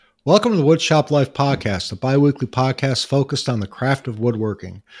Welcome to the Woodshop Life Podcast, a bi-weekly podcast focused on the craft of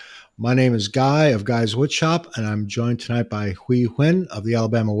woodworking. My name is Guy of Guy's Woodshop, and I'm joined tonight by Hui Huynh of the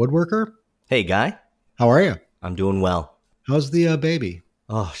Alabama Woodworker. Hey, Guy. How are you? I'm doing well. How's the baby?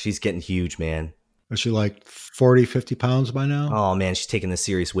 Oh, she's getting huge, man. Is she like 40, 50 pounds by now? Oh, man, she's taking a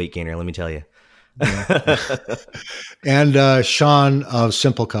serious weight gainer, let me tell you. Yeah. And Sean of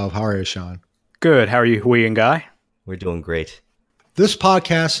Simple Cove. How are you, Sean? Good. How are you, Hui and Guy? We're doing great. This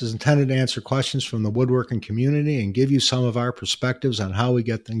podcast is intended to answer questions from the woodworking community and give you some of our perspectives on how we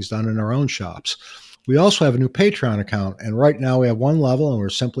get things done in our own shops. We also have a new Patreon account, and right now we have one level, and we're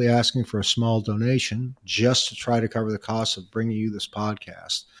simply asking for a small donation just to try to cover the cost of bringing you this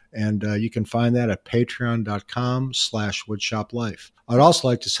podcast. And you can find that at patreon.com/woodshoplife. I'd also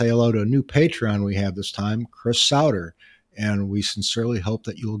like to say hello to a new Patreon we have this time, Chris Souter, and we sincerely hope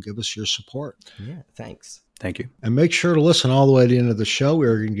that you will give us your support. Yeah, thanks. Thank you. And make sure to listen all the way to the end of the show.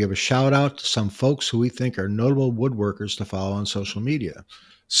 We're going to give a shout out to some folks who we think are notable woodworkers to follow on social media.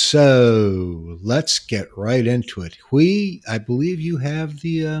 So let's get right into it. Hui, I believe you have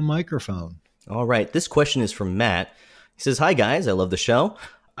the microphone. All right. This question is from Matt. He says, "Hi, guys. I love the show.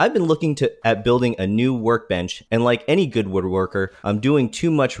 I've been looking at building a new workbench, and like any good woodworker, I'm doing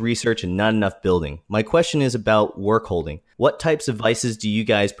too much research and not enough building. My question is about work holding. What types of vices do you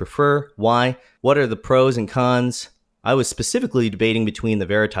guys prefer? Why? What are the pros and cons? I was specifically debating between the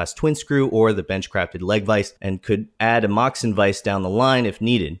Veritas twin screw or the bench-crafted leg vise and could add a Moxon vise down the line if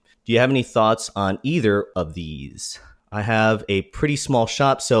needed. Do you have any thoughts on either of these? I have a pretty small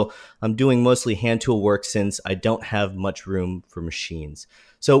shop, so I'm doing mostly hand tool work since I don't have much room for machines."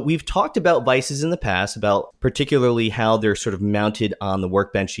 So we've talked about vices in the past, about particularly how they're sort of mounted on the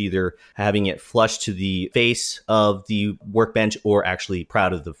workbench, either having it flush to the face of the workbench or actually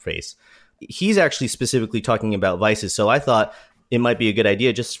proud of the face. He's actually specifically talking about vices. So I thought it might be a good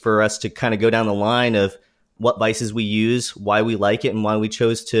idea just for us to kind of go down the line of what vices we use, why we like it, and why we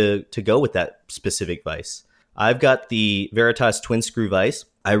chose to go with that specific vice. I've got the Veritas twin screw vise.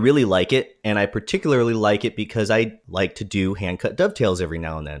 I really like it, and I particularly like it because I like to do hand-cut dovetails every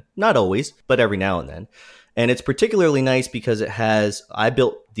now and then. Not always, but every now and then. And it's particularly nice because I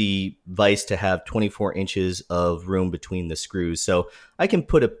built the vise to have 24 inches of room between the screws, so I can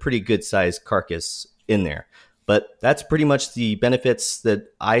put a pretty good-sized carcass in there. But that's pretty much the benefits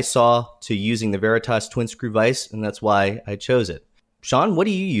that I saw to using the Veritas twin screw vise, and that's why I chose it. Sean, what are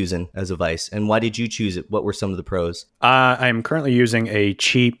you using as a vise, and why did you choose it? What were some of the pros? I'm currently using a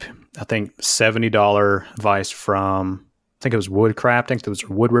cheap, I think, $70 vise from, I think it was Woodcraft. I think it was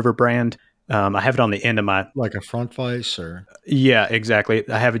a Wood River brand. I have it on the end of my... Like a front vise or... Yeah, exactly.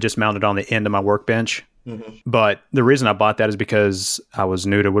 I have it just mounted on the end of my workbench. Mm-hmm. But the reason I bought that is because I was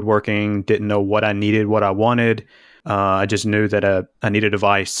new to woodworking, didn't know what I needed, what I wanted. I just knew that I needed a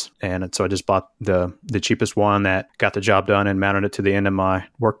vise, and so I just bought the cheapest one that got the job done and mounted it to the end of my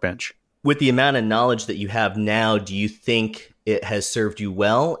workbench. With the amount of knowledge that you have now, do you think it has served you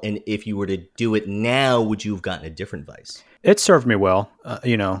well? And if you were to do it now, would you have gotten a different vise? It served me well. I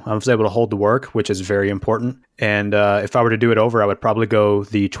was able to hold the work, which is very important. And if I were to do it over, I would probably go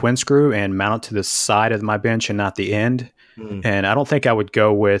the twin screw and mount it to the side of my bench and not the end. Mm. And I don't think I would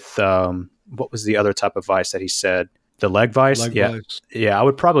go with... what was the other type of vise that he said? The leg vise? Yeah, I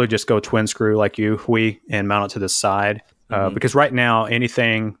would probably just go twin screw like you, Hui, and mount it to the side. Because right now,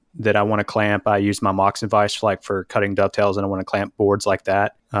 anything that I want to clamp, I use my Moxon vise like for cutting dovetails, and I want to clamp boards like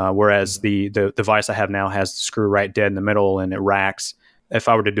that. Whereas the vise I have now has the screw right dead in the middle, and it racks. If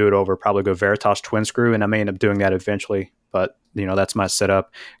I were to do it over, probably go Veritas twin screw, and I may end up doing that eventually. But, that's my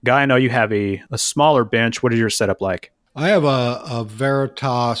setup. Guy, I know you have a smaller bench. What is your setup like? I have a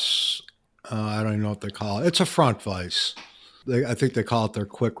Veritas... I don't even know what they call it. It's a front vise. I think they call it their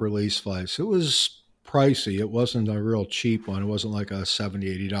quick release vise. It was pricey. It wasn't a real cheap one. It wasn't like a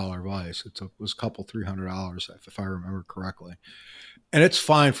 $70, $80 vise. It was a couple $300 if I remember correctly. And it's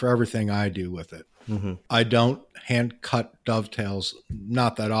fine for everything I do with it. Mm-hmm. I don't hand cut dovetails,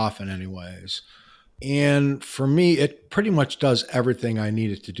 not that often anyways. And for me, it pretty much does everything I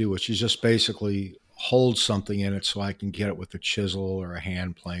need it to do, which is just basically hold something in it so I can get it with a chisel or a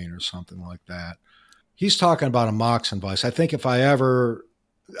hand plane or something like that. He's talking about a Moxon vise. I think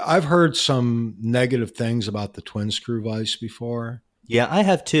I've heard some negative things about the twin screw vise before. Yeah, I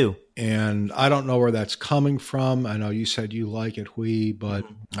have too. And I don't know where that's coming from. I know you said you like it, Hui, but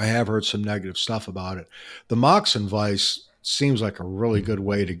I have heard some negative stuff about it. The Moxon vise seems like a really good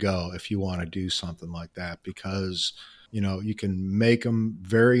way to go if you want to do something like that, because you can make them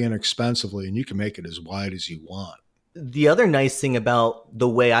very inexpensively, and you can make it as wide as you want. The other nice thing about the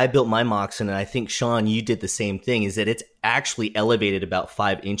way I built my Moxon, and I think, Sean, you did the same thing, is that it's actually elevated about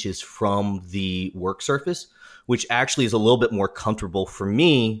 5 inches from the work surface, which actually is a little bit more comfortable for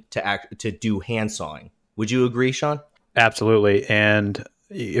me to do hand sawing. Would you agree, Sean? Absolutely. And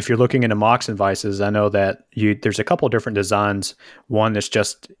if you're looking into Moxon vices, I know that there's a couple of different designs. One is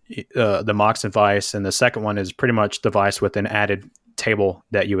just the Moxon vice, and the second one is pretty much the vice with an added table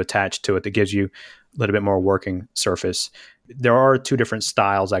that you attach to it that gives you a little bit more working surface. There are two different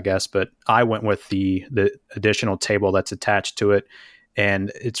styles, I guess, but I went with the additional table that's attached to it.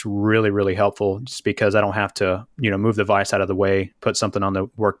 And it's really, really helpful just because I don't have to, move the vise out of the way, put something on the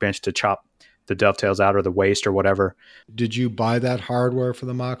workbench to chop the dovetails out or the waste or whatever. Did you buy that hardware for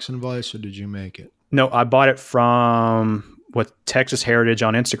the Moxon vise, or did you make it? No, I bought it from Texas Heritage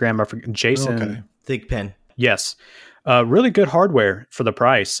on Instagram. I forget, Jason. Okay. Thigpen. Yes. Really good hardware for the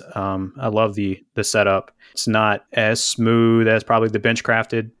price. I love the setup. It's not as smooth as probably the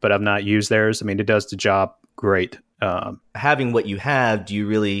Benchcrafted, but I've not used theirs. I mean, it does the job great. Having what you have,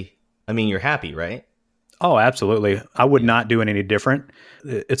 you're happy, right? Oh, absolutely. I would not do it any different.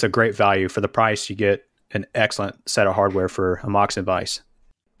 It's a great value. For the price, you get an excellent set of hardware for a Moxon vise.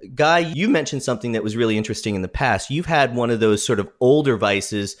 Guy, you mentioned something that was really interesting in the past. You've had one of those sort of older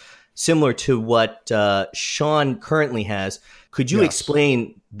vices similar to what Sean currently has. Could you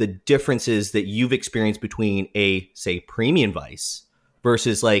explain the differences that you've experienced between a, say, premium vice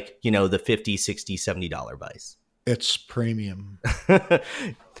versus the $50, $60, $70 vice? It's premium.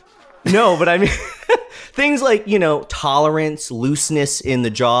 No, but I mean, things like, tolerance, looseness in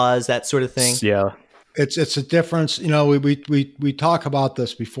the jaws, that sort of thing. Yeah. It's a difference. We talk about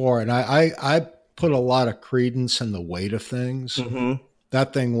this before, and I put a lot of credence in the weight of things. Mm-hmm.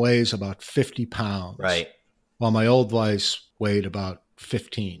 That thing weighs about 50 pounds. Right. While my old vise weighed about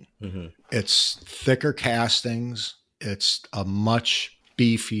 15. Mm-hmm. It's thicker castings. It's a much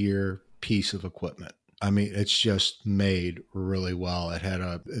beefier piece of equipment. I mean, it's just made really well.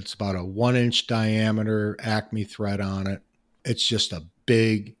 It's about a 1-inch diameter Acme thread on it. It's just a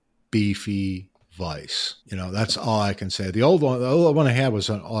big, beefy vise. That's all I can say. The old one I had was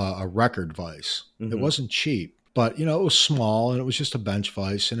a record vise. Mm-hmm. It wasn't cheap, but it was small and it was just a bench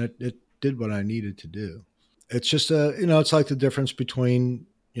vise, and it did what I needed to do. It's just it's like the difference between,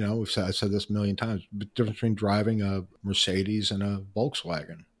 I've said this a million times, the difference between driving a Mercedes and a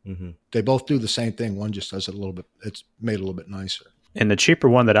Volkswagen. Mm-hmm. They both do the same thing. One just does it it's made a little bit nicer. And the cheaper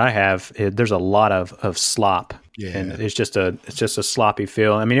one that I have, there's a lot of slop. Yeah. And it's just a sloppy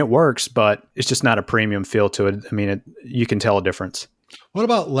feel. I mean, it works, but it's just not a premium feel to it. I mean, you can tell a difference. What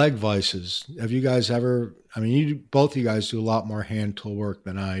about leg vices? Have you guys ever, both of you guys do a lot more hand tool work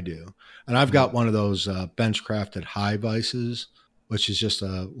than I do. And I've got one of those Benchcrafted high vices, which is just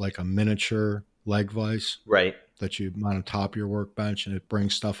like a miniature leg vise. Right. That you mount on top of your workbench, and it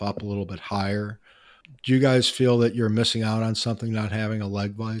brings stuff up a little bit higher. Do you guys feel that you're missing out on something not having a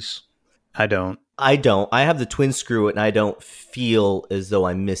leg vise? I don't. I have the twin screw, and I don't feel as though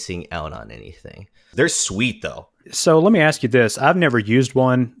I'm missing out on anything. They're sweet, though. So let me ask you this. I've never used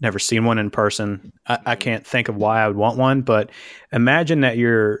one, never seen one in person. I can't think of why I would want one, but imagine that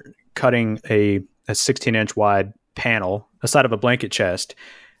you're cutting a 16-inch wide panel, the side of a blanket chest.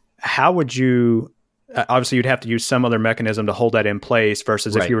 How would you... Obviously, you'd have to use some other mechanism to hold that in place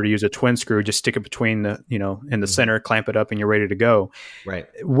versus if you were to use a twin screw, just stick it between in the center, clamp it up, and you're ready to go. Right.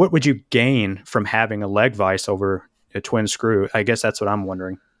 What would you gain from having a leg vise over a twin screw? I guess that's what I'm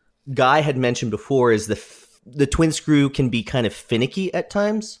wondering. Guy had mentioned before is the twin screw can be kind of finicky at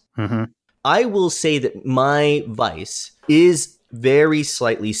times. Mm-hmm. I will say that my vise is very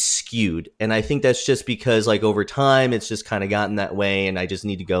slightly skewed, and I think that's just because over time it's just kind of gotten that way, and I just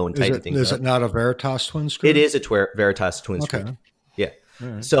need to go and tighten things up. Is it not a Veritas twin screw? It is a Veritas twin screw. Okay. Yeah.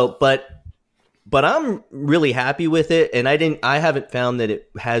 Right. So but I'm really happy with it, and I haven't found that it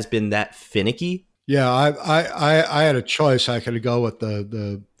has been that finicky. Yeah, I had a choice. I could go with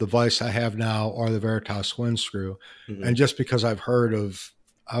the vise I have now or the Veritas twin screw. Mm-hmm. And just because I've heard of,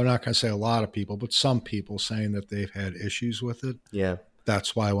 I'm not going to say a lot of people, but some people saying that they've had issues with it. Yeah.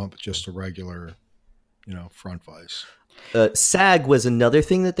 That's why I went with just a regular, front vise. Sag was another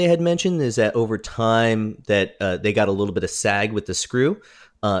thing that they had mentioned, is that over time that they got a little bit of sag with the screw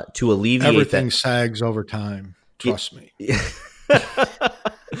to alleviate everything sags over time. Trust me.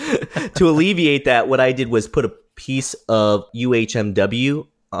 To alleviate that, what I did was put a piece of UHMW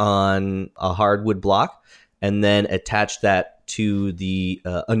on a hardwood block and then attach that to the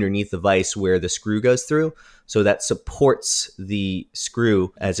underneath the vise where the screw goes through. So that supports the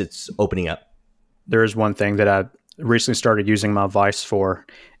screw as it's opening up. There is one thing that I recently started using my vise for,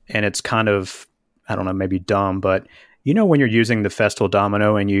 and it's kind of, I don't know, maybe dumb, but when you're using the Festool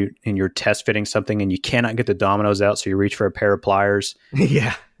domino and you're test fitting something and you cannot get the dominoes out, so you reach for a pair of pliers.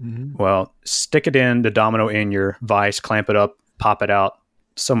 Yeah. Well, stick it in the domino in your vise, clamp it up, pop it out.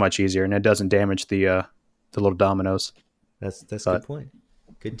 So much easier, and it doesn't damage the little dominoes. That's a good point.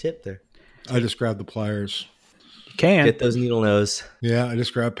 Good tip there. I just grab the pliers. You can get those needle nose. Yeah, I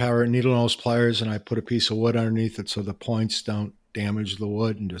just grab power needle nose pliers and I put a piece of wood underneath it so the points don't damage the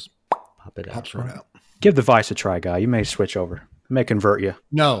wood and just pop it pops right out. Give the vise a try, guy. You may switch over. It may convert you.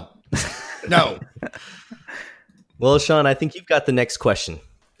 No. Well, Sean, I think you've got the next question.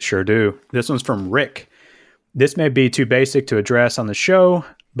 Sure do. This one's from Rick. This may be too basic to address on the show,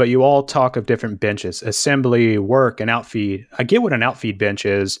 but you all talk of different benches, assembly, work, and outfeed. I get what an outfeed bench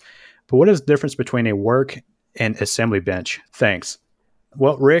is, but what is the difference between a work and assembly bench? Thanks.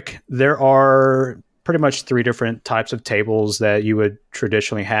 Well, Rick, there are pretty much 3 different types of tables that you would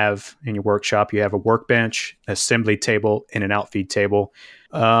traditionally have in your workshop. You have a workbench, assembly table, and an outfeed table.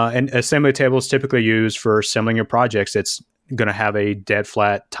 And assembly table is typically used for assembling your projects. It's going to have a dead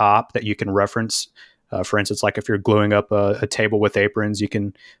flat top that you can reference. For instance, like if you're gluing up a table with aprons, you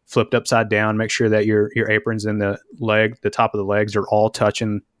can flip it upside down, make sure that your aprons and the top of the legs are all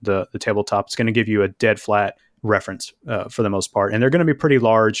touching the tabletop. It's going to give you a dead flat reference for the most part. And they're going to be pretty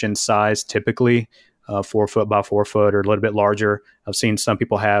large in size, typically 4 foot by 4 foot or a little bit larger. I've seen some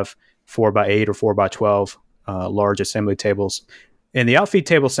people have 4 by 8 or 4 by 12 large assembly tables. And the outfeed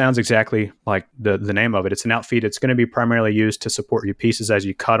table sounds exactly like the name of it. It's an outfeed. It's going to be primarily used to support your pieces as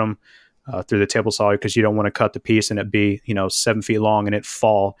you cut them through the table saw, because you don't want to cut the piece and it be 7 feet long and it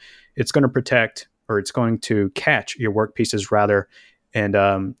fall. It's going to protect, or it's going to catch your work pieces rather, and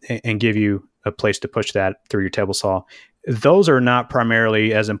give you a place to push that through your table saw. Those are not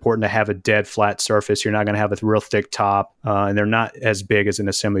primarily as important to have a dead flat surface. You're not going to have a real thick top, and they're not as big as an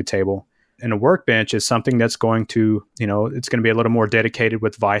assembly table. And a workbench is something that's going to, it's going to be a little more dedicated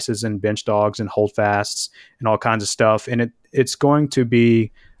with vices and bench dogs and holdfasts and all kinds of stuff. And it's going to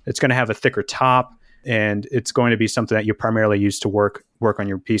have a thicker top, and it's going to be something that you primarily use to work on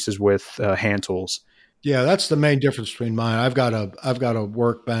your pieces with hand tools. Yeah, that's the main difference between mine. I've got a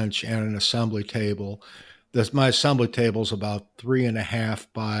workbench and an assembly table. My assembly table is about 3.5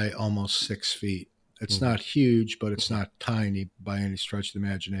 by almost 6 feet. It's not huge, but it's not tiny by any stretch of the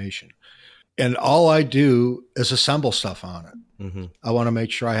imagination. And all I do is assemble stuff on it. Mm-hmm. I want to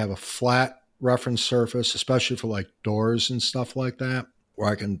make sure I have a flat reference surface, especially for like doors and stuff like that, where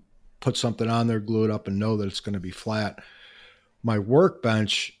I can put something on there, glue it up, and know that it's going to be flat. My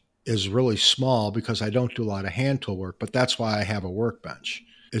workbench is really small because I don't do a lot of hand tool work, but that's why I have a workbench.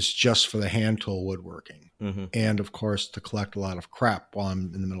 It's just for the hand tool woodworking. Mm-hmm. And of course, to collect a lot of crap while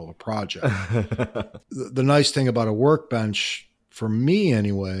I'm in the middle of a project. The nice thing about a workbench, for me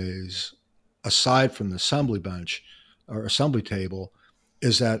anyways, aside from the assembly bench or assembly table,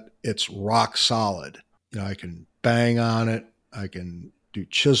 is that it's rock solid. I can bang on it. I can do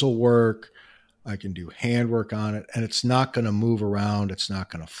chisel work. I can do handwork on it, and it's not going to move around. It's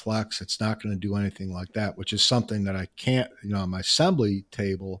not going to flex. It's not going to do anything like that, which is something that I can't, on my assembly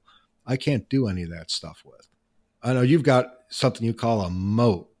table, I can't do any of that stuff with. I know you've got something you call a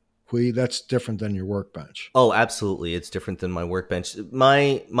moat. That's different than your workbench. Oh, absolutely. It's different than my workbench.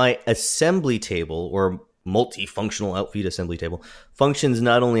 My assembly table, or multifunctional outfeed assembly table, functions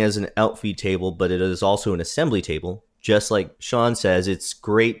not only as an outfeed table, but it is also an assembly table. Just like Sean says, it's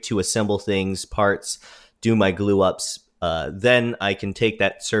great to assemble things, parts, do my glue ups. Then I can take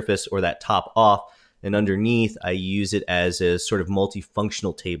that surface or that top off, and underneath I use it as a sort of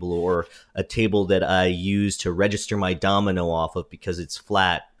multifunctional table, or a table that I use to register my domino off of because it's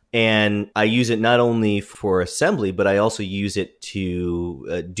flat. And I use it not only for assembly, but I also use it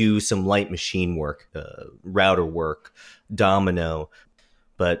to do some light machine work, router work, domino.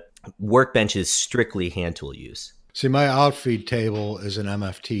 But workbench is strictly hand tool use. See, my outfeed table is an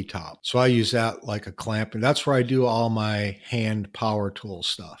MFT top. So I use that like a clamp. And that's where I do all my hand power tool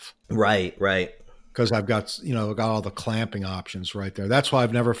stuff. Right. Because I've got all the clamping options right there. That's why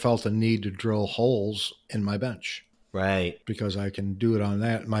I've never felt a need to drill holes in my bench. Right. Because I can do it on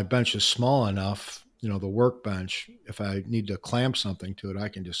that. My bench is small enough, the workbench, if I need to clamp something to it, I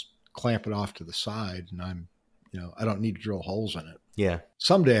can just clamp it off to the side, and I don't need to drill holes in it. Yeah.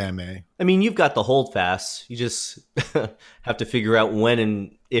 Someday I may. I mean, you've got the holdfasts. You just have to figure out when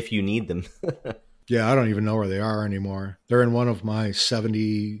and if you need them. Yeah, I don't even know where they are anymore. They're in one of my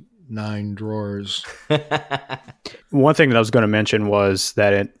 79 drawers. One thing that I was going to mention was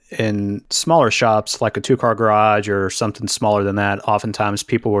that in smaller shops, like a 2-car garage or something smaller than that, oftentimes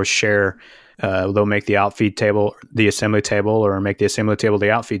people will share They'll make the outfeed table the assembly table, or make the assembly table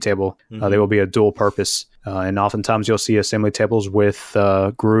the outfeed table. They will be a dual purpose. And oftentimes you'll see assembly tables with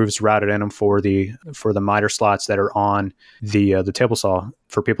grooves routed in them for the miter slots that are on the table saw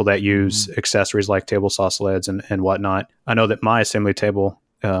for people that use accessories like table saw sleds and whatnot. I know that my assembly table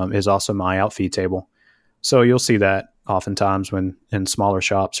is also my outfeed table. So you'll see that oftentimes when in smaller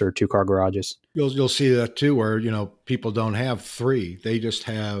shops or 2-car garages. You'll see that too, where, people don't have 3. They just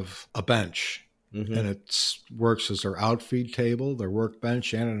have a bench, and it works as their outfeed table, their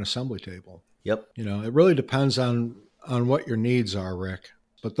workbench, and an assembly table. Yep. It really depends on what your needs are, Rick.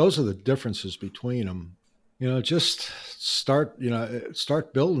 But those are the differences between them. Just start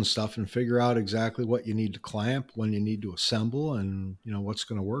building stuff and figure out exactly what you need to clamp, when you need to assemble, and, what's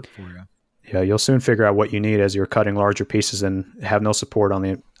going to work for you. Yeah, you'll soon figure out what you need as you're cutting larger pieces and have no support on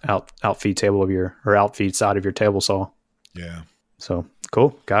the outfeed table outfeed side of your table saw. Yeah. So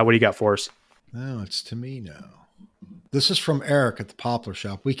cool. Guy, what do you got for us? Now it's to me now. This is from Eric at the Poplar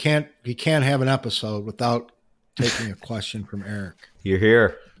Shop. We can't have an episode without taking a question from Eric. You're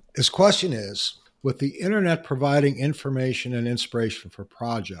here. His question is, with the internet providing information and inspiration for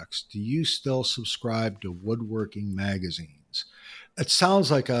projects, do you still subscribe to woodworking magazines? It sounds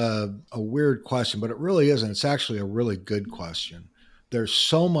like a weird question, but it really isn't. It's actually a really good question. There's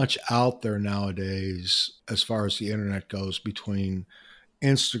so much out there nowadays as far as the internet goes, between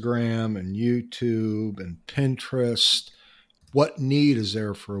Instagram and YouTube and Pinterest. What need is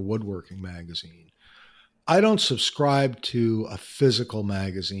there for a woodworking magazine? I don't subscribe to a physical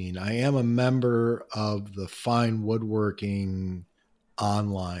magazine. I am a member of the Fine Woodworking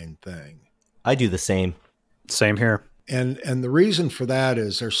online thing. I do the same. Same here. And the reason for that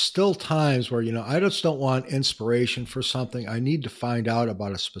is there's still times where, I just don't want inspiration for something. I need to find out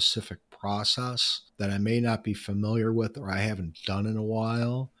about a specific process that I may not be familiar with or I haven't done in a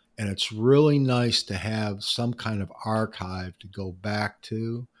while. And it's really nice to have some kind of archive to go back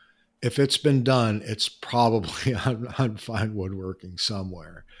to. If it's been done, it's probably on Fine Woodworking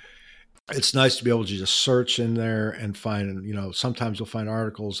somewhere. It's nice to be able to just search in there and find, sometimes you'll find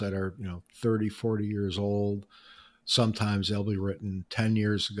articles that are, 30, 40 years old. Sometimes they'll be written 10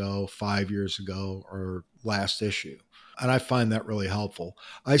 years ago, 5 years ago, or last issue. And I find that really helpful.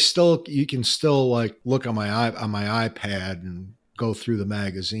 You can still look on my iPad and go through the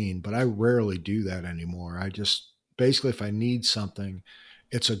magazine, but I rarely do that anymore. I just, basically, if I need something,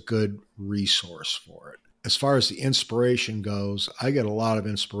 it's a good resource for it. As far as the inspiration goes, I get a lot of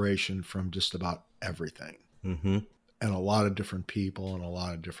inspiration from just about everything. Mm-hmm. And a lot of different people in a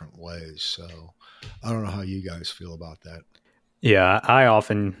lot of different ways. So I don't know how you guys feel about that. Yeah,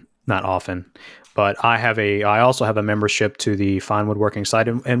 not often, but I also have a membership to the Fine Woodworking site.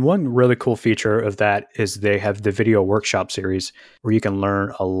 And one really cool feature of that is they have the video workshop series where you can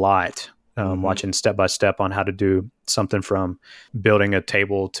learn a lot, watching step by step on how to do something from building a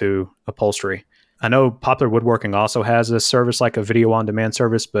table to upholstery. I know Popular Woodworking also has a service like a video on demand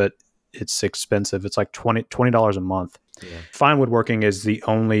service, but it's expensive. It's like $20 a month. Yeah. Fine Woodworking is the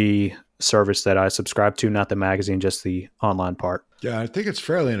only service that I subscribe to, not the magazine, just the online part. Yeah, I think it's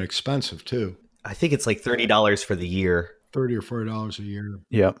fairly inexpensive too. I think it's like $30 for the year. $30 or $40 a year.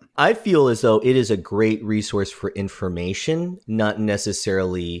 Yep. I feel as though it is a great resource for information, not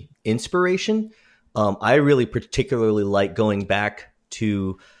necessarily inspiration. I really particularly like going back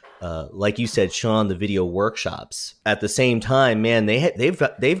to like you said, Sean, the video workshops. At the same time, man,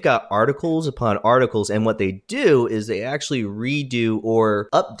 they've got articles upon articles, and what they do is they actually redo or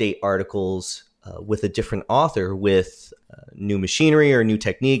update articles with a different author with new machinery or new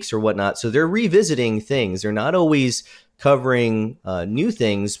techniques or whatnot. So they're revisiting things. They're not always covering new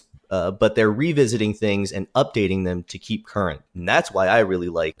things, but they're revisiting things and updating them to keep current. And that's why I really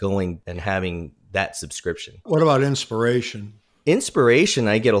like going and having that subscription. What about inspiration? Inspiration,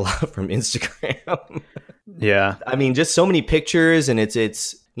 I get a lot from Instagram. Yeah. I mean, just so many pictures, and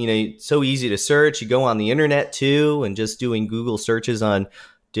it's so easy to search. You go on the internet too, and just doing Google searches on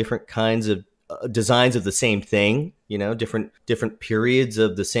different kinds of designs of the same thing, different periods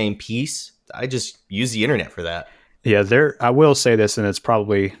of the same piece. I just use the internet for that. Yeah, I will say this, and it's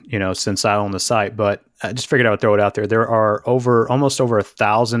probably, since I own the site, but I just figured I would throw it out there. There are almost over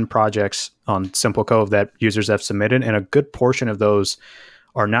 1,000 projects on Simple Cove that users have submitted, and a good portion of those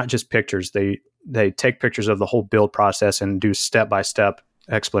are not just pictures. They take pictures of the whole build process and do step-by-step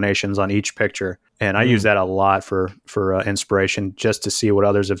explanations on each picture. And I use that a lot for inspiration, just to see what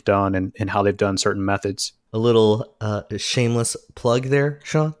others have done and how they've done certain methods. A little shameless plug there,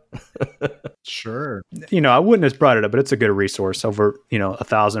 Sean. Sure. I wouldn't have brought it up, but it's a good resource over,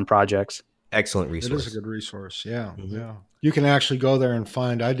 1,000 projects. Excellent It resource. is a good resource. Yeah. Mm-hmm. Yeah. You can actually go there and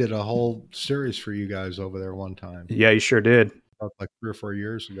find, I did a whole series for you guys over there one time, Yeah, you sure did. like 3 or 4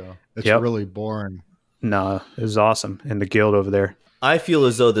 years ago. It's Yep. really boring. No, it was awesome. And the guild over there. I feel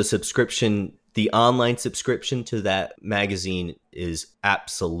as though the online subscription to that magazine is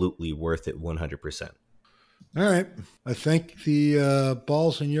absolutely worth it 100%. All right. I think the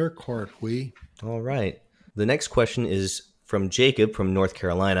ball's in your court, All right. The next question is from Jacob from North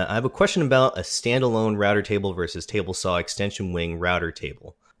Carolina. I have a question about a standalone router table versus table saw extension wing router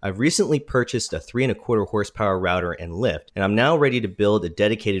table. I've recently purchased a 3.25 horsepower router and lift, and I'm now ready to build a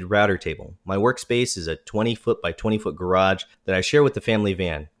dedicated router table. My workspace is a 20 foot by 20 foot garage that I share with the family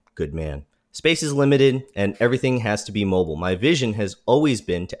van. Good man. Space is limited and everything has to be mobile. My vision has always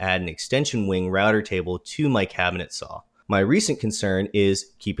been to add an extension wing router table to my cabinet saw. My recent concern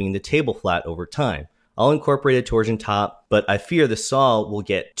is keeping the table flat over time. I'll incorporate a torsion top, but I fear the saw will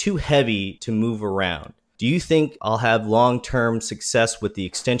get too heavy to move around. Do you think I'll have long-term success with the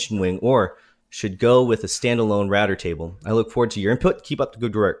extension wing or should go with a standalone router table? I look forward to your input. Keep up the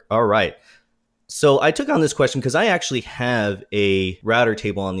good work. All right. So I took on this question because I actually have a router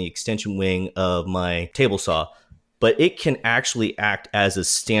table on the extension wing of my table saw, but it can actually act as a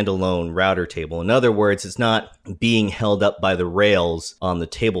standalone router table. In other words, it's not being held up by the rails on the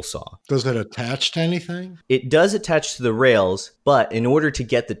table saw. Does it attach to anything? It does attach to the rails, but in order to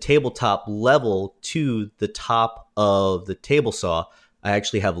get the tabletop level to the top of the table saw, I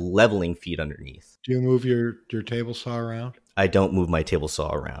actually have leveling feet underneath. Do you move your table saw around? I don't move my table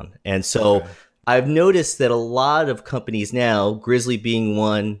saw around. And so I've noticed that a lot of companies now, Grizzly being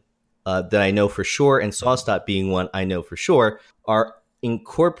one, that I know for sure, and SawStop being one I know for sure, are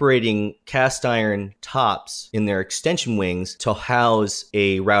incorporating cast iron tops in their extension wings to house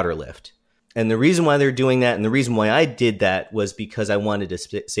a router lift. And the reason why they're doing that and the reason why I did that was because I wanted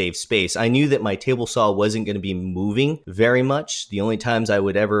to save space. I knew that my table saw wasn't going to be moving very much. The only times I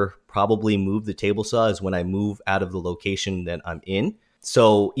would ever probably move the table saw is when I move out of the location that I'm in.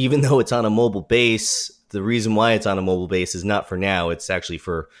 So even though it's on a mobile base, the reason why it's on a mobile base is not for now. It's actually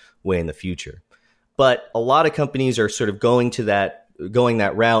for way in the future. But a lot of companies are sort of going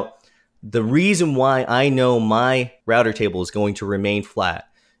that route. The reason why I know my router table is going to remain flat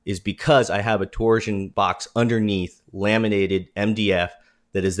is because I have a torsion box underneath laminated MDF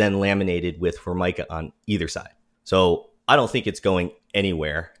that is then laminated with Formica on either side. So I don't think it's going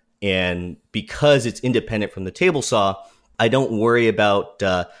anywhere. And because it's independent from the table saw, I don't worry about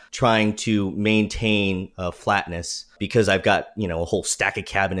trying to maintain flatness because I've got, a whole stack of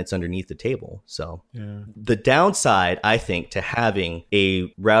cabinets underneath the table. So The downside, I think, to having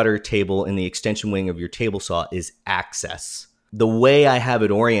a router table in the extension wing of your table saw is access. The way I have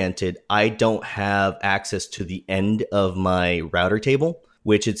it oriented, I don't have access to the end of my router table,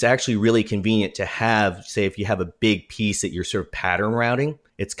 which it's actually really convenient to have, say, if you have a big piece that you're sort of pattern routing,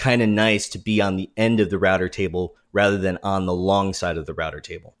 it's kind of nice to be on the end of the router table rather than on the long side of the router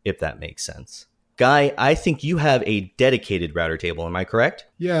table, if that makes sense. Guy, I think you have a dedicated router table. Am I correct?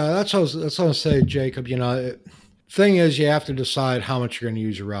 Yeah, that's what I was going to say, Jacob. Thing is, you have to decide how much you're going to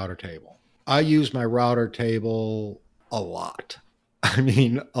use your router table. I use my router table a lot. I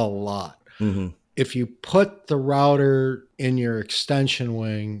mean, a lot. Mm-hmm. If you put the router in your extension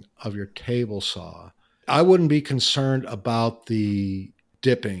wing of your table saw, I wouldn't be concerned about the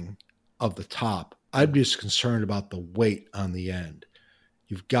dipping of the top. I'd be just concerned about the weight on the end.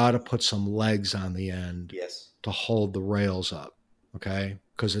 You've got to put some legs on the end to hold the rails up, okay?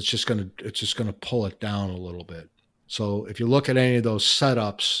 Because it's just gonna pull it down a little bit. So if you look at any of those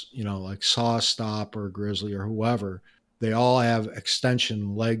setups, like SawStop or Grizzly or whoever, they all have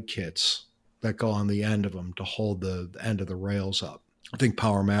extension leg kits that go on the end of them to hold the end of the rails up. I think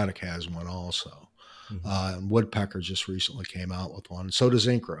Powermatic has one also. Mm-hmm. And Woodpecker just recently came out with one. So does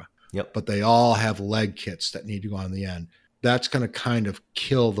Incra. Yep. But they all have leg kits that need to go on the end. That's going to kind of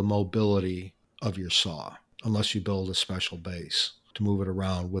kill the mobility of your saw unless you build a special base to move it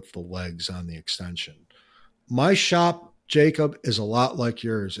around with the legs on the extension. My shop, Jacob, is a lot like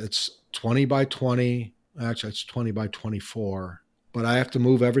yours. It's 20 by 20. Actually, it's 20 by 24. But I have to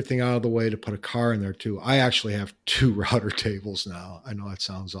move everything out of the way to put a car in there too. I actually have 2 router tables now. I know that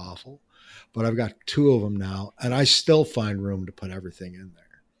sounds awful, but I've got 2 of them now, and I still find room to put everything in there.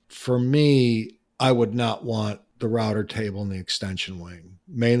 For me, I would not want the router table in the extension wing,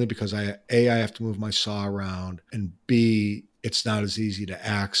 mainly because I have to move my saw around, and B, it's not as easy to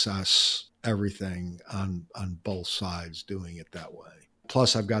access everything on both sides doing it that way.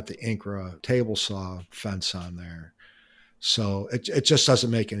 Plus, I've got the Incra table saw fence on there. So it just doesn't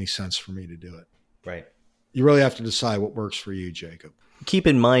make any sense for me to do it. Right. You really have to decide what works for you, Jacob. Keep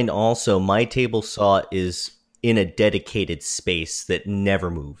in mind also, my table saw is in a dedicated space that never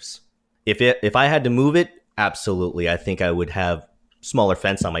moves. If I had to move it, absolutely, I think I would have smaller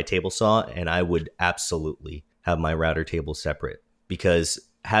fence on my table saw, and I would absolutely have my router table separate, because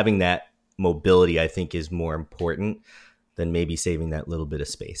having that mobility, I think, is more important than maybe saving that little bit of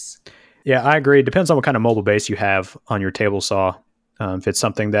space. Yeah, I agree. It depends on what kind of mobile base you have on your table saw. If it's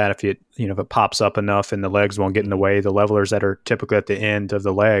something that if it pops up enough and the legs won't get in the way, the levelers that are typically at the end of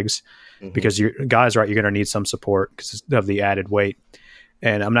the legs, because you're going to need some support because of the added weight.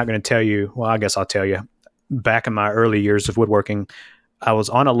 And I'm not going to tell you, well, I guess I'll tell you, back in my early years of woodworking, I was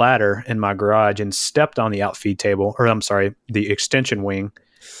on a ladder in my garage and stepped on the outfeed table, or I'm sorry, the extension wing.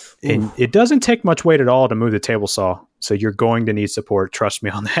 And it doesn't take much weight at all to move the table saw. So you're going to need support. Trust me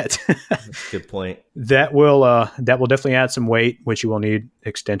on that. That's a good point. That will definitely add some weight, which you will need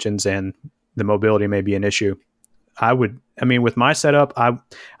extensions, and the mobility may be an issue. With my setup, I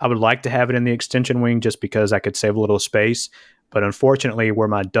would like to have it in the extension wing just because I could save a little space. But unfortunately, where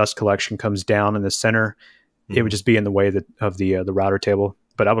my dust collection comes down in the center, it would just be in the way of the router table.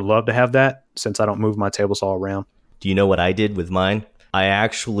 But I would love to have that since I don't move my table saw around. Do you know what I did with mine? I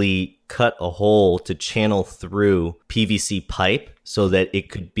actually cut a hole to channel through PVC pipe so that it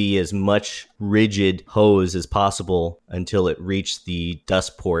could be as much rigid hose as possible until it reached the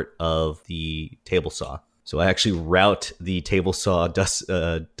dust port of the table saw. So I actually route the table saw dust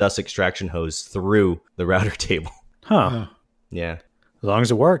extraction hose through the router table. Huh. Yeah. As long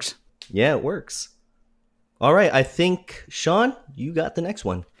as it works. Yeah, it works. All right. I think, Sean, you got the next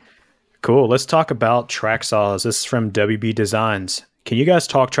one. Cool. Let's talk about track saws. This is from WB Designs. Can you guys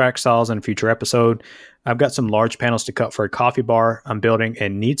talk track saws in a future episode? I've got some large panels to cut for a coffee bar I'm building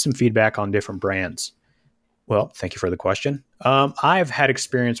and need some feedback on different brands. Well, thank you for the question. I've had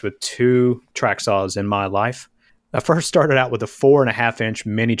experience with 2 track saws in my life. I first started out with a 4.5-inch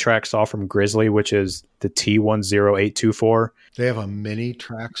mini track saw from Grizzly, which is the T10824. They have a mini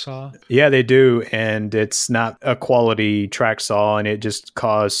track saw? Yeah, they do. And it's not a quality track saw, and it just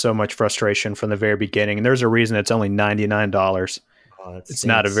caused so much frustration from the very beginning. And there's a reason it's only $99. It's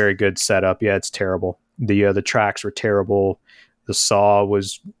not a very good setup. Yeah, it's terrible. The tracks were terrible. The saw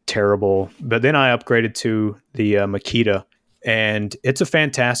was terrible. But then I upgraded to the Makita, and it's a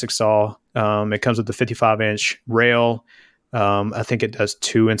fantastic saw. It comes with the 55-inch rail. I think it does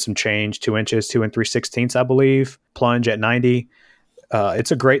 2 and some change, 2 inches, 2 and 3/16, I believe. Plunge at 90.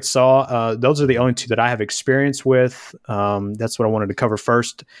 It's a great saw. Those are the only 2 that I have experience with. That's what I wanted to cover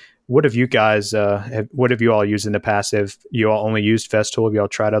first. What have you guys? What have you all used in the past? Have you all only used Festool? Have you all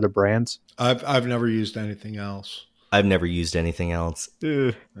tried other brands? I've never used anything else. I've never used anything else.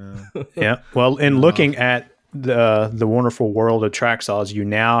 Yeah. Well, in looking at the wonderful world of track saws, you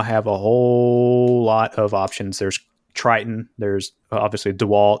now have a whole lot of options. There's Triton. There's obviously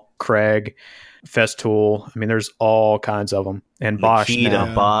DeWalt, Craig, Festool. I mean, there's all kinds of them. And Bosch Makita,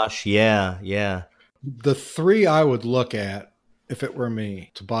 now. Bosch. Yeah. The 3 I would look at, if it were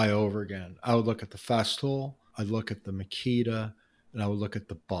me to buy over again, I would look at the Festool, I'd look at the Makita, and I would look at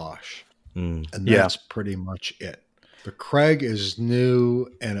the Bosch. And that's pretty much it. The Craig is new,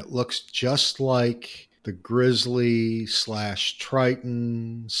 and it looks just like the Grizzly /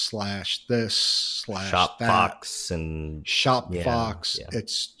 Triton / this / Shop that. Fox and Shop Fox. Yeah.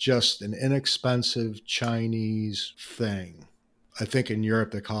 It's just an inexpensive Chinese thing. I think in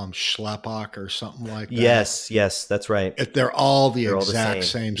Europe they call them Schleppach or something like that. Yes, that's right. They're all the They're all exact the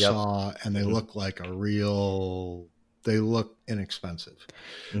same Yep. saw, and they look like they look inexpensive.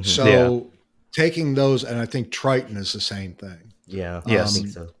 Mhm. So taking those, and I think Triton is the same thing. Yeah, Yes. I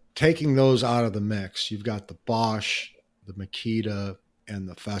think so. Taking those out of the mix, you've got the Bosch, the Makita, and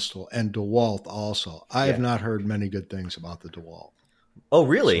the Festool, and DeWalt also. I have not heard many good things about the DeWalt. Oh,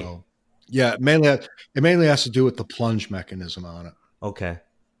 really? So, yeah, it mainly has to do with the plunge mechanism on it. Okay.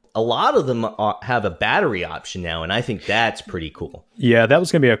 A lot of them have a battery option now, and I think that's pretty cool. Yeah, that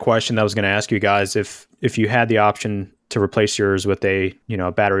was going to be a question that I was going to ask you guys. If you had the option to replace yours with a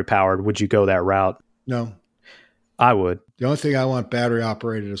battery powered, would you go that route? No. I would. The only thing I want battery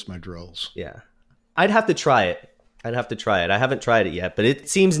operated is my drills. Yeah. I'd have to try it. I haven't tried it yet, but it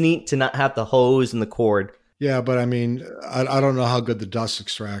seems neat to not have the hose and the cord. Yeah, but I mean, I don't know how good the dust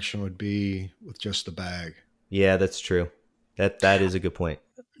extraction would be with just the bag. Yeah, that's true. That is a good point.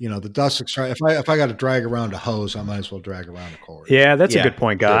 The dust extraction. If I got to drag around a hose, I might as well drag around a cord. Yeah, that's a good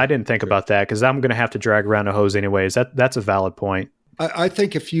point, Guy. True. I didn't think about that because I'm going to have to drag around a hose anyways. That's a valid point. I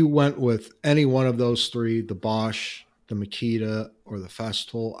think if you went with any one of those 3, the Bosch, the Makita or the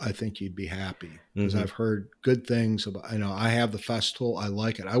Festool, I think you'd be happy because I've heard good things about. I have the Festool. I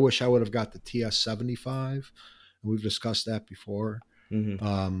like it. I wish I would have got the TS75. We've discussed that before,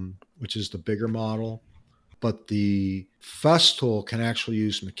 which is the bigger model. But the Festool can actually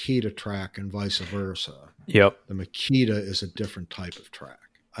use Makita track and vice versa. Yep. The Makita is a different type of track.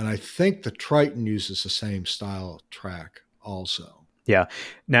 And I think the Triton uses the same style of track also. Yeah.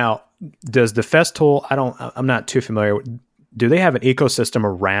 Now, does the Festool, I'm not too familiar. Do they have an ecosystem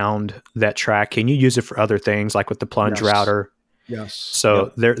around that track? Can you use it for other things like with the plunge router? Yes.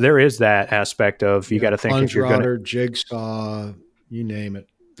 So there is that aspect of you got to think if you're going to jigsaw, you name it,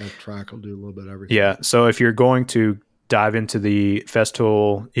 that track will do a little bit of everything. Yeah. So if you're going to dive into the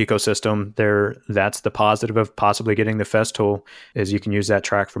Festool ecosystem, that's the positive of possibly getting the Festool is you can use that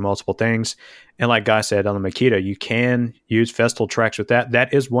track for multiple things. And like Guy said on the Makita, you can use Festool tracks with that.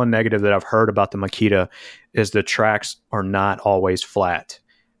 That is one negative that I've heard about the Makita is the tracks are not always flat.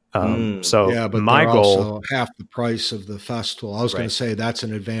 So yeah, but my goal also half the price of the Festool. I was going to say that's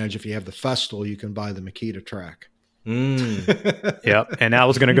an advantage. If you have the Festool, you can buy the Makita track. Yep. And I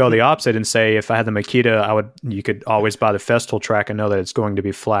was going to go the opposite and say if I had the Makita, you could always buy the Festool track and know that it's going to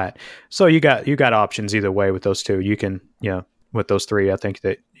be flat. So you got options either way with those two. You can, with those three, I think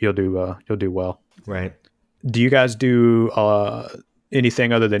that you'll do well. Right. Do you guys do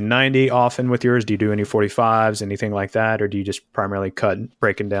anything other than 90 often with yours? Do you do any 45s, anything like that? Or do you just primarily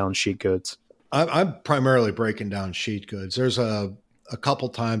breaking down sheet goods? I'm primarily breaking down sheet goods. There's a couple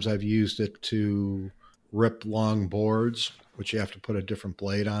times I've used it to rip long boards, which you have to put a different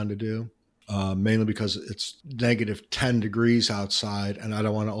blade on to do, mainly because it's negative 10 degrees outside and I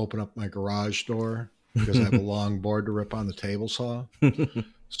don't want to open up my garage door because I have a long board to rip on the table saw.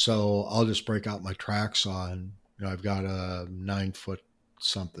 So I'll just break out my track saw and I've got a 9-foot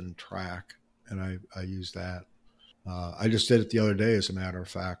something track and I use that. I just did it the other day, as a matter of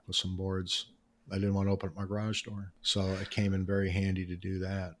fact, with some boards. I didn't want to open up my garage door. So it came in very handy to do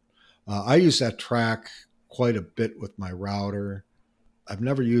that. I use that track quite a bit with my router. I've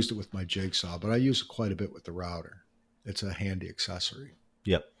never used it with my jigsaw, but I use it quite a bit with the router. It's a handy accessory.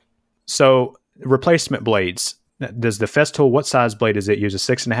 Yep. So replacement blades. Does the Festool, what size blade does it use? A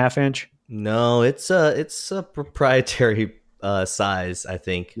 6.5 inch? No, it's a proprietary size, I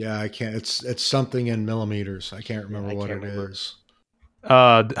think. Yeah, I can't. It's something in millimeters. I can't remember what it is.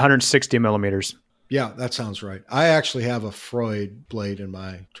 160 millimeters. Yeah, that sounds right. I actually have a Freud blade in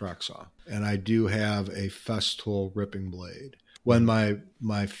my track saw, and I do have a Festool ripping blade. When my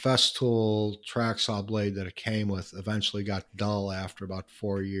Festool track saw blade that it came with eventually got dull after about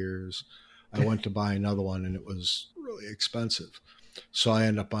 4 years, I went to buy another one, and it was really expensive. So I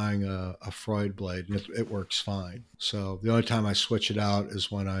ended up buying a Freud blade, and it works fine. So the only time I switch it out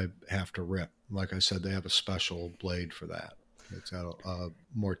is when I have to rip. Like I said, they have a special blade for that. It's got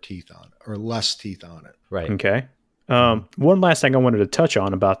more teeth on it, or less teeth on it. Right. Okay. One last thing I wanted to touch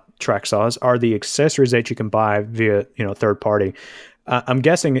on about track saws are the accessories that you can buy via, third party. I'm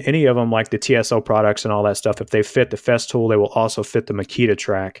guessing any of them, like the TSO products and all that stuff, if they fit the Festool, they will also fit the Makita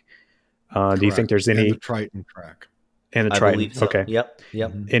track. Do you think there's any? And the Triton track. And the Triton. Believe so. Okay. Yep.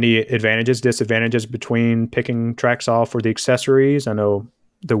 Any advantages, disadvantages between picking track saw for the accessories? I know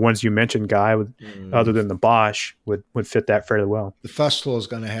the ones you mentioned, Guy, other than the Bosch, would fit that fairly well. The Festool is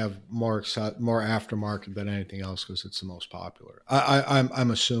going to have more aftermarket than anything else because it's the most popular.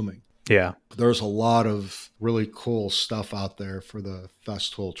 I'm assuming. Yeah. There's a lot of really cool stuff out there for the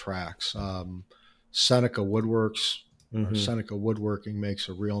Festool tracks. Seneca Woodworks, or Seneca Woodworking makes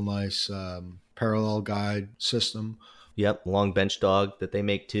a real nice parallel guide system. Yep. Long bench dog that they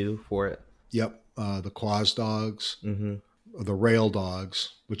make too for it. Yep. The Quaz dogs. The rail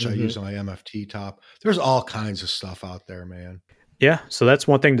dogs, which I use on my MFT top. There's all kinds of stuff out there, man. Yeah, so that's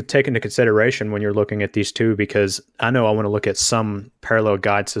one thing to take into consideration when you're looking at these two, because I know I want to look at some parallel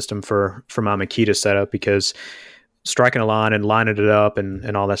guide system for my Makita setup, because striking a line and lining it up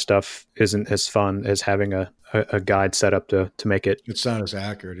and all that stuff isn't as fun as having a guide set up to make it. It's not as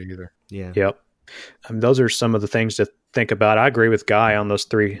accurate either. Yeah. Yep. Those are some of the things to think about. I agree with Guy on those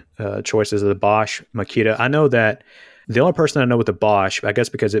three choices of the Bosch, Makita. I know that the only person I know with the Bosch, I guess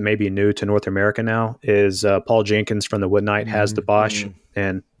because it may be new to North America now, is Paul Jenkins from the Wood Knight has the Bosch,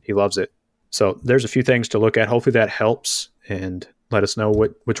 and he loves it. So there's a few things to look at. Hopefully that helps, and let us know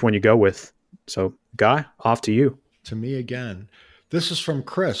which one you go with. So, Guy, off to you. To me again. This is from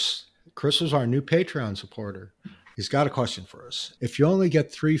Chris. Chris is our new Patreon supporter. He's got a question for us. If you only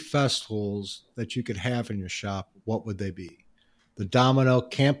get 3 Festools that you could have in your shop, what would they be? The domino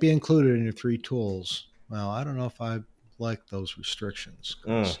can't be included in your 3 tools. Well, I don't know if I like those restrictions.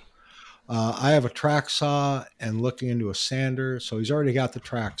 I have a track saw and looking into a sander. So he's already got the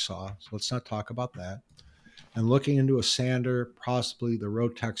track saw. So let's not talk about that. And looking into a sander, possibly the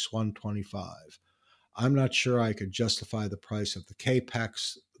Rotex 125. I'm not sure I could justify the price of the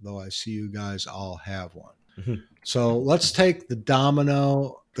Capex, though I see you guys all have one. Mm-hmm. So let's take the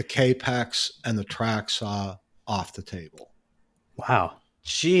Domino, the Capex, and the track saw off the table. Wow.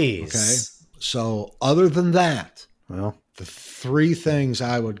 Jeez. Okay. So other than that, Well, the three things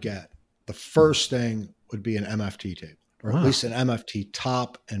I would get, the first thing would be an MFT table, or at least an MFT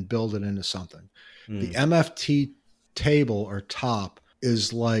top, and build it into something. The MFT table or top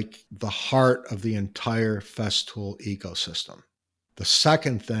is like the heart of the entire Festool ecosystem. The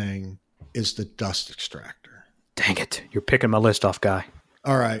second thing is the dust extractor. Dang it. You're picking my list off, guy.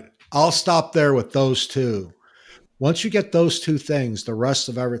 All right. I'll stop there with those two. Once you get those two things, the rest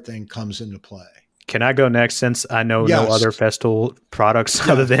of everything comes into play. Can I go next since I know Yes. no other Festool products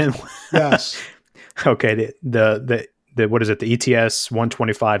other than Yes. Okay, the what is it? The ETS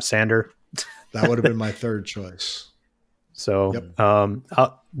 125 sander. That would have been my third choice. So,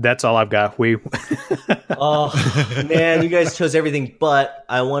 that's all I've got. Oh man, you guys chose everything, but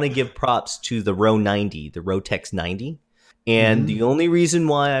I want to give props to the Row 90, the Rotex 90. And the only reason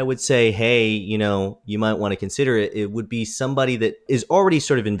why I would say, hey, you might want to consider it, it would be somebody that is already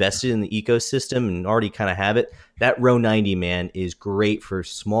sort of invested in the ecosystem and already kind of have it. That Row 90, man, is great for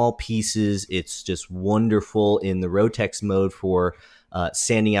small pieces. It's just wonderful in the Rotex mode for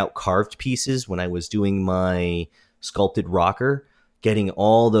sanding out carved pieces. When I was doing my sculpted rocker, getting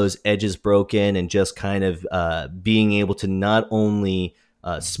all those edges broken and just kind of being able to not only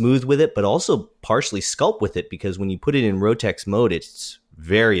smooth with it, but also partially sculpt with it, because when you put it in Rotex mode, it's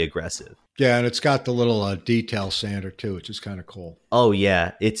very aggressive. Yeah, and it's got the little detail sander too, which is kind of cool. Oh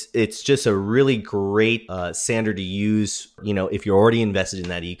yeah, it's just a really great sander to use, if you're already invested in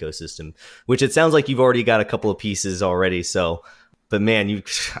that ecosystem, which it sounds like you've already got a couple of pieces already. So, but man,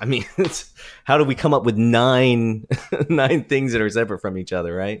 how do we come up with nine things that are separate from each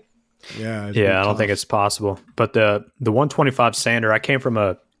other, right? Yeah, I don't think it's possible. But the 125 sander, I came from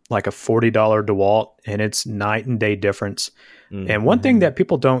a $40 DeWalt, and it's night and day difference. Mm-hmm. And one thing that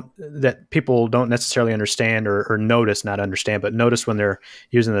people don't necessarily understand or notice when they're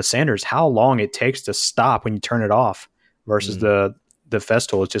using the sander is how long it takes to stop when you turn it off versus the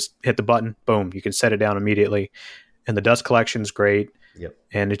Festool. It's just hit the button, boom, you can set it down immediately. And the dust collection is great. Yep.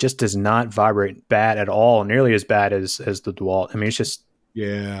 And it just does not vibrate bad at all, nearly as bad as the DeWalt. I mean, it's just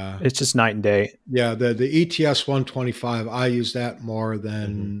night and day. Yeah, the ETS 125, I use that more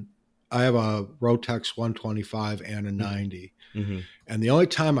than I have a Rotex 125 and a 90. Mm-hmm. And the only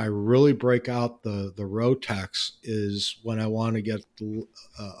time I really break out the Rotex is when I want to get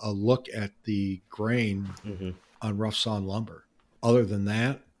a look at the grain on rough sawn lumber. Other than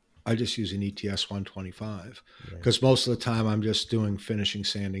that, I just use an ETS 125 because most of the time I'm just doing finishing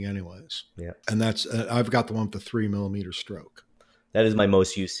sanding anyways. Yeah, and that's I've got the one with the 3 millimeter stroke. That is my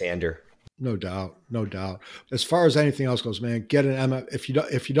most used sander. No doubt. As far as anything else goes, man, get an MF. If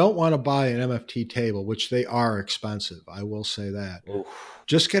you don't want to buy an MFT table, which they are expensive, I will say that. Oof.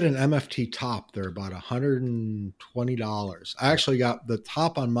 Just get an MFT top. They're about $120. I actually got the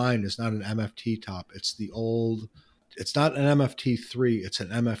top on mine is not an MFT top. It's the old. It's not an MFT 3. It's an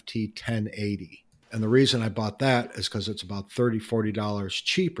MFT 1080. And the reason I bought that is because it's about $30, $40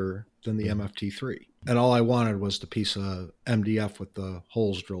 cheaper than the MFT 3. And all I wanted was the piece of MDF with the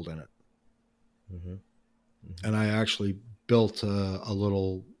holes drilled in it. Mm-hmm. Mm-hmm. And I actually built a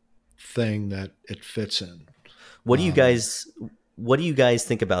little thing that it fits in. What do you guys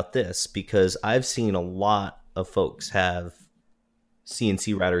think about this? Because I've seen a lot of folks have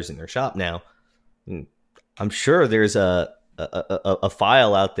CNC routers in their shop now. I'm sure there's a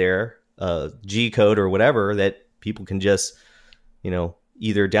file out there, G code or whatever, that people can just,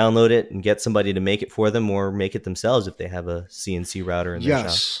 either download it and get somebody to make it for them or make it themselves if they have a CNC router in their shop.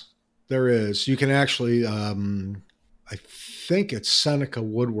 Yes, there is. You can actually, I think it's Seneca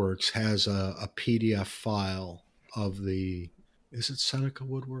Woodworks has a PDF file of is it Seneca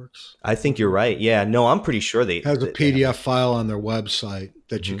Woodworks? I think you're right. Yeah, no, I'm pretty sure they has a PDF file on their website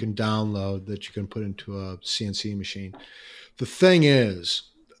that you can download that you can put into a CNC machine. The thing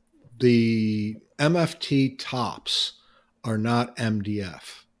is, the MFT tops are not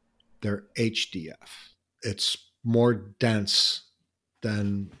MDF. They're HDF. It's more dense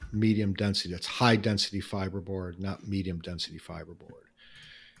than medium density. It's high density fiberboard, not medium density fiberboard.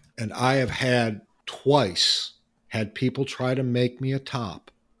 And I have had people try to make me a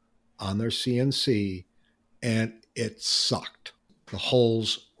top on their CNC, and it sucked. The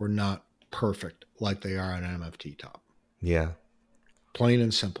holes were not perfect like they are on an MFT top. Yeah. Plain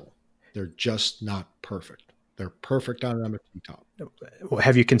and simple. They're just not perfect. They're perfect on an MFT top.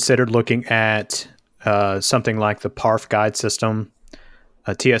 Have you considered looking at something like the PARF guide system?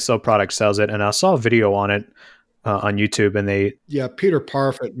 A TSO product sells it, and I saw a video on it on YouTube, and Peter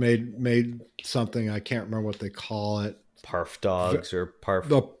Parfit made something, I can't remember what they call it. Parf dogs or Parf.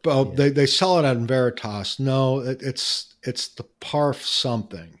 They sell it on Veritas. No, it's the Parf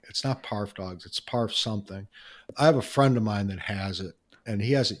something. It's not Parf dogs. It's Parf something. I have a friend of mine that has it, and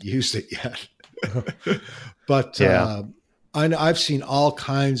he hasn't used it yet. But yeah. I've seen all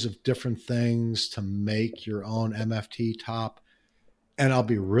kinds of different things to make your own MFT top. And I'll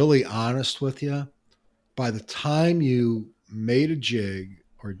be really honest with you. By the time you made a jig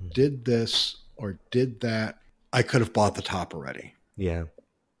or did this or did that, I could have bought the top already. Yeah.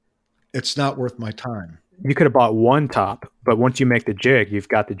 It's not worth my time. You could have bought one top, but once you make the jig, you've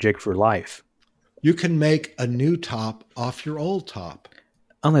got the jig for life. You can make a new top off your old top.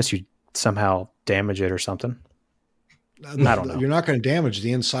 Unless you somehow damage it or something. I don't know. You're not going to damage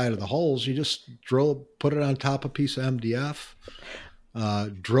the inside of the holes. You just put it on top of a piece of MDF,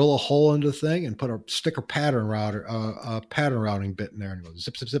 drill a hole into the thing, and put a sticker pattern routing bit in there, and go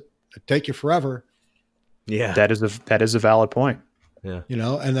zip, zip, zip. It'd take you forever. Yeah, that is a valid point. Yeah,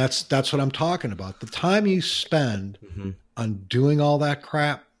 and that's what I'm talking about. The time you spend on doing all that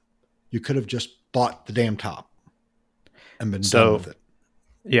crap, you could have just bought the damn top and been done with it.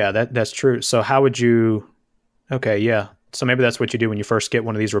 Yeah, that's true. So how would you? Okay, yeah. So maybe that's what you do when you first get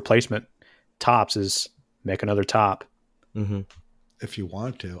one of these replacement tops: is make another top. Mm-hmm. If you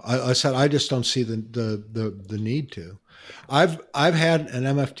want to, I said I just don't see the need to. I've had an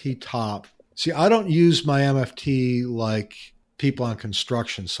MFT top. See, I don't use my MFT like people on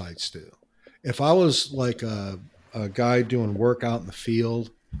construction sites do. If I was like a guy doing work out in the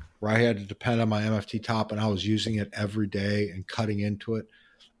field where I had to depend on my MFT top and I was using it every day and cutting into it,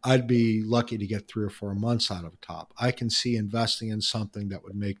 I'd be lucky to get 3 or 4 months out of a top. I can see investing in something that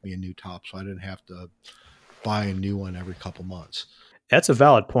would make me a new top so I didn't have to buy a new one every couple months. That's a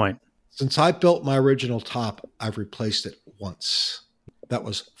valid point. Since I built my original top, I've replaced it once. That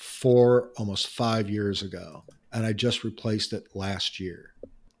was almost 5 years ago. And I just replaced it last year.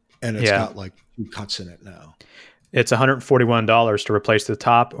 And it's got like 2 cuts in it now. It's $141 to replace the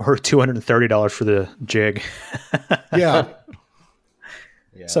top or $230 for the jig. Yeah.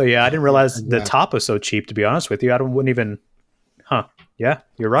 So, I didn't realize the top was so cheap, to be honest with you. Wouldn't even, yeah,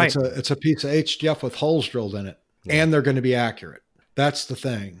 you're right. It's a piece of HDF with holes drilled in it, and they're going to be accurate. That's the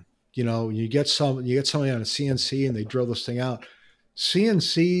thing. You get somebody on a CNC and they drill this thing out.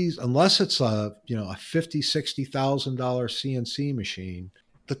 CNCs, unless it's a $50,000, $60,000 CNC machine,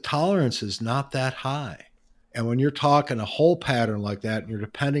 the tolerance is not that high. And when you're talking a hole pattern like that, and you're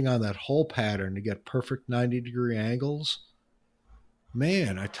depending on that hole pattern to get perfect 90-degree angles,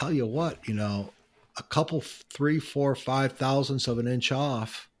 man, I tell you what, a couple 3, 4, 5 thousandths of an inch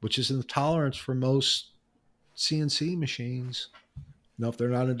off, which is in the tolerance for most CNC machines, if they're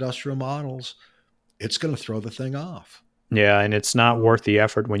not industrial models, it's going to throw the thing off. Yeah, and it's not worth the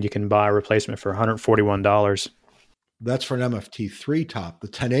effort when you can buy a replacement for $141. That's for an MFT3 top. The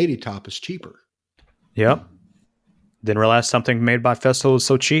 1080 top is cheaper. Yep. Didn't realize something made by Festool is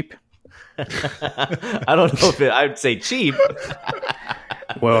so cheap. I don't know if I'd say cheap.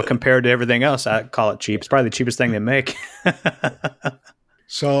 Well, compared to everything else, I call it cheap. It's probably the cheapest thing they make.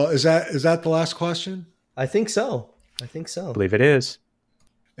 So is that the last question? I think so. I believe it is.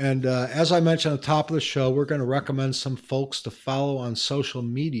 And as I mentioned at the top of the show, we're going to recommend some folks to follow on social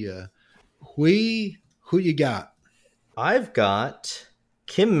media. Who you got? I've got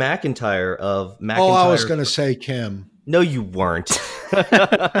Kim McIntyre of McIntyre. Oh, I was going to say Kim. No, you weren't.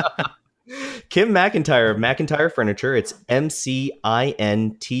 Kim McIntyre of McIntyre Furniture. It's McIntyre.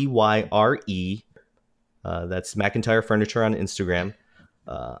 That's McIntyre Furniture on Instagram.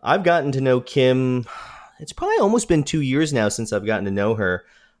 I've gotten to know Kim. It's probably almost been 2 years now since I've gotten to know her.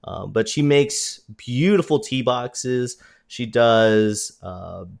 But she makes beautiful tea boxes. She does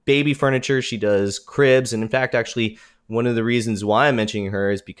baby furniture. She does cribs. And in fact, actually, one of the reasons why I'm mentioning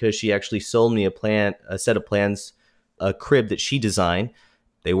her is because she actually sold me a set of plans, a crib that she designed.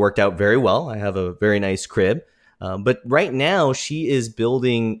 They worked out very well. I have a very nice crib. But right now, she is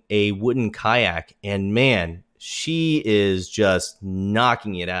building a wooden kayak. And man, she is just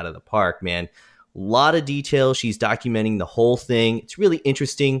knocking it out of the park, man. A lot of detail. She's documenting the whole thing. It's really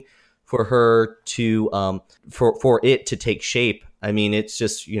interesting for her to for it to take shape. I mean, it's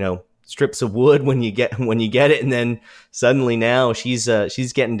just strips of wood when you get it, and then suddenly now she's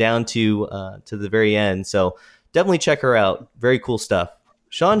getting down to the very end. So definitely check her out. Very cool stuff.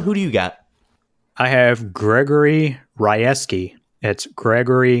 Sean, who do you got? I have Gregory Rieski. It's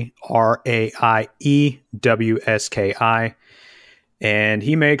Gregory, Raiewski. And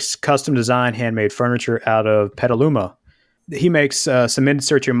he makes custom design handmade furniture out of Petaluma. He makes some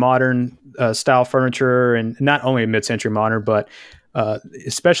mid-century modern style furniture, and not only mid-century modern, but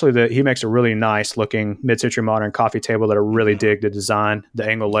especially he makes a really nice looking mid-century modern coffee table that I really dig the design, the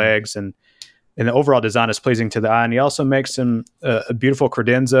angle legs, and the overall design is pleasing to the eye. And he also makes a beautiful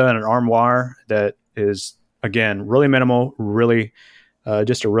credenza and an armoire that is, again, really minimal, really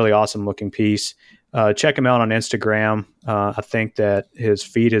just a really awesome looking piece. Check him out on Instagram. I think that his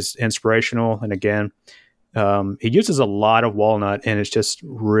feed is inspirational. And again, he uses a lot of walnut, and it's just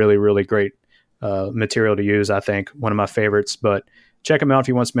really, really great material to use. I think one of my favorites, but check him out if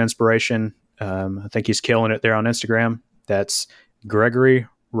you want some inspiration. I think he's killing it there on Instagram. That's Gregory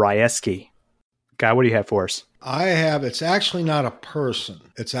Raiewski. Guy, what do you have for us? It's actually not a person.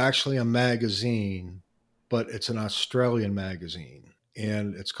 It's actually a magazine, but it's an Australian magazine,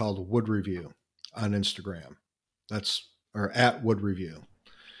 and it's called Wood Review on Instagram. Or at Wood Review.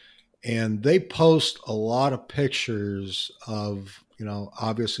 And they post a lot of pictures of,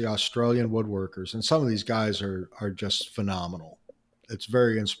 obviously Australian woodworkers. And some of these guys are just phenomenal. It's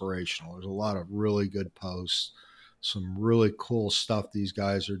very inspirational. There's a lot of really good posts, some really cool stuff these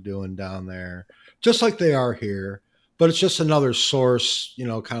guys are doing down there, just like they are here. But it's just another source,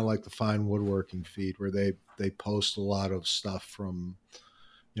 kind of like the Fine Woodworking feed, where they post a lot of stuff from,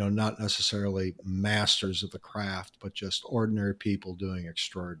 not necessarily masters of the craft, but just ordinary people doing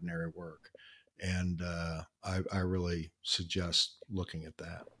extraordinary work. And I really suggest looking at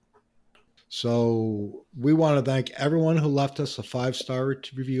that. So we want to thank everyone who left us a 5-star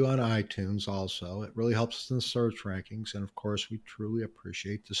review on iTunes also. It really helps us in the search rankings. And of course, we truly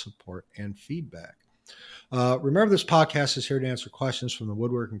appreciate the support and feedback. Remember, this podcast is here to answer questions from the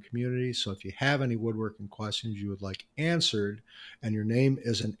woodworking community. So if you have any woodworking questions you would like answered, and your name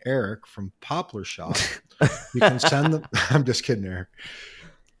isn't Eric from Poplar Shop, you can send them. I'm just kidding, Eric.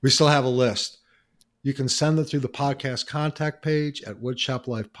 We still have a list. You can send them through the podcast contact page at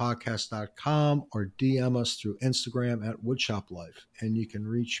woodshoplifepodcast.com or DM us through Instagram at woodshoplife. And you can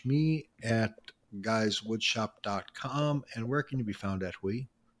reach me at guyswoodshop.com. And where can you be found at, Hui?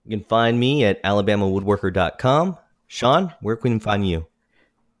 You can find me at alabamawoodworker.com. Sean, where can we find you?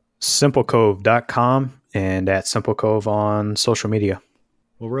 simplecove.com and at simplecove on social media.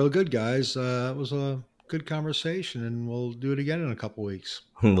 Well, real good, guys. It was a good conversation, and we'll do it again in a couple weeks.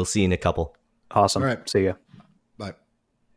 We'll see you in a couple. Awesome. All right. See ya.